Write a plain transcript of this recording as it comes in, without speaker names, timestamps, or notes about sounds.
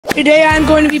Today I'm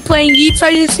going to be playing Yeeps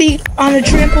hide and seek on a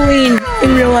trampoline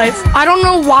in real life. I don't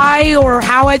know why or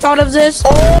how I thought of this,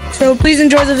 so please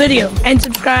enjoy the video and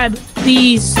subscribe,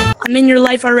 please. I'm in your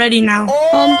life already now.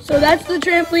 So that's the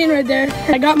trampoline right there.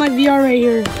 I got my VR right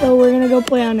here, so we're gonna go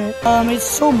play on it. It's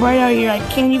so bright out here, I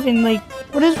can't even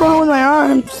what is wrong with my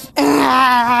arms?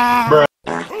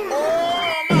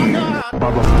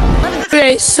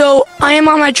 Okay, so I am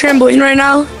on my trampoline right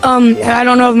now. I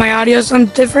don't know if my audio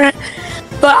sounds different.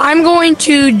 But I'm going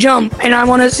to jump, and I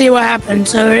want to see what happens.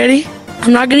 So, ready?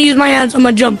 I'm not going to use my hands. I'm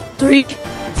going to jump. 3,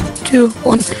 2,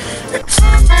 1.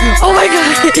 Oh my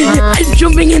god! I'm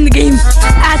jumping in the game.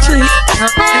 Actually.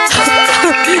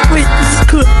 Wait, this is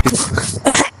cool.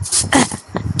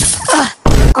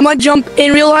 I'm going to jump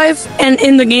in real life and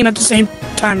in the game at the same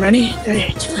time. Ready?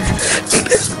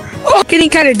 Oh, getting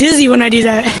kind of dizzy when I do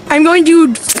that. I'm going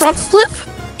to front flip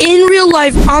in real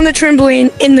life on the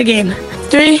trampoline in the game.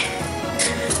 3,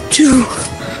 2,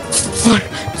 1.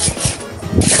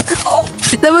 Oh,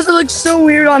 that must look so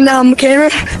weird on camera.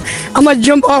 I'm gonna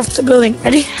jump off the building.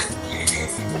 Ready?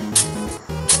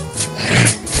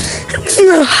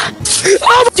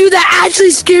 Oh, dude, that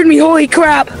actually scared me. Holy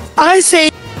crap. I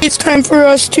say it's time for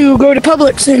us to go to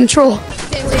public control.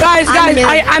 Guys,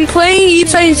 I'm playing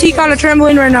Yeeps hide and seek on a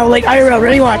trampoline right now, like IRL.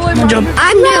 Ready? Watch. I'm gonna jump. 3,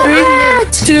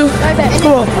 2,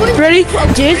 cool. Ready?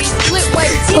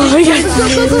 Oh my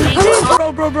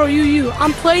god. Bro, you.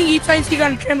 I'm playing Yeeps hide and seek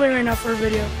on a trampoline right now for a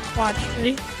video. Watch.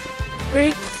 Ready?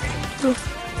 3, 2, 1.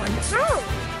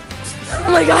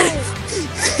 Oh my god.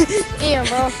 Damn,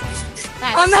 bro.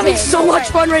 I'm having so much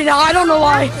fun right now. I don't know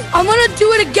why. I'm gonna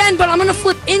do it again, but I'm gonna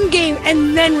flip in game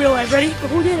and then real life. Ready?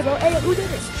 Who did it, bro? Hey, who did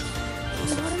it?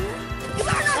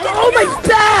 Oh my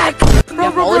back!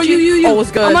 Bro, you. Oh,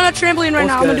 what's good? I'm on a trampoline right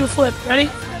now. I'm gonna do a flip. Ready?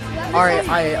 Alright,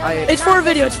 It's for a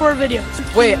video.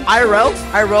 Wait, IRL?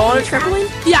 IRL on a trampoline?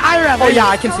 Yeah, IRL. Oh yeah,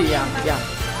 I can see. Yeah.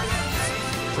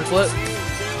 Flip.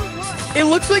 It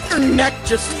looks like your neck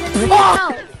just.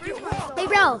 Oh! Hey,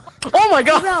 bro. Oh my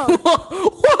god! Bro.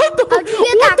 What the? How'd you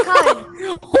get that card?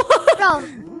 What? Bro.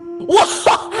 What?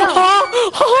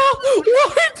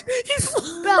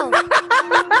 What?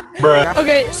 Bro.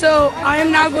 Okay, so I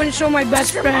am now going to show my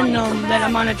best friend that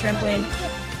I'm on a trampoline.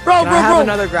 Bro.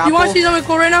 Another grapple? You want to see something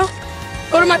cool right now?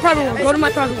 Go to my private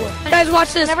world. Guys,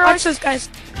 watch this. Watch this, guys.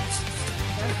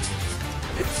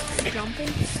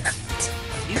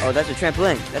 Oh, that's a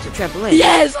trampoline.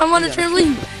 Yes, I'm on a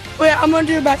trampoline. Wait, I'm gonna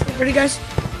do a backflip. Ready, guys?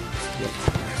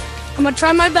 I'm gonna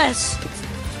try my best.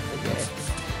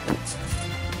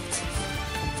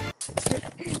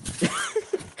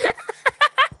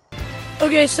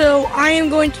 Okay, so I am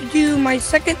going to do my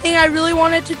second thing I really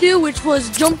wanted to do, which was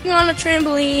jumping on a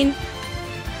trampoline.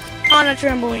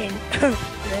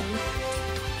 Ready?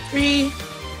 3,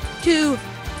 2,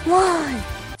 1.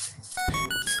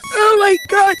 Oh my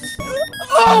god!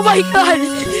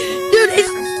 Dude,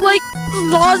 it's like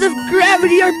laws of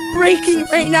gravity are breaking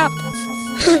right now.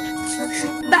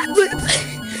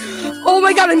 Oh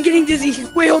my god, I'm getting dizzy.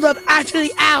 Wait, hold up.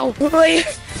 Actually, ow. Wait.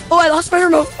 Oh, I lost my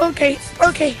remote. Okay.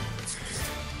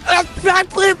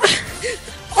 Backflip.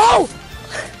 Oh!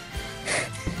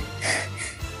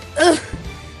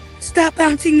 Stop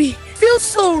bouncing me. It feels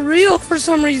so real for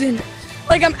some reason.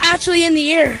 Like I'm actually in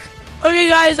the air. Okay,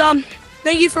 guys,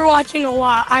 thank you for watching a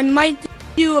lot. I might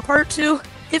do a part 2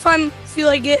 if I feel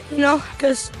like it,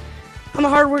 because I'm a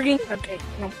hardworking. Okay,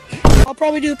 no. I'll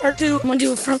probably do a part 2. I'm gonna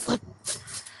do a front flip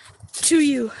to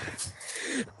you.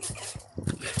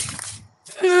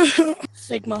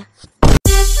 Sigma.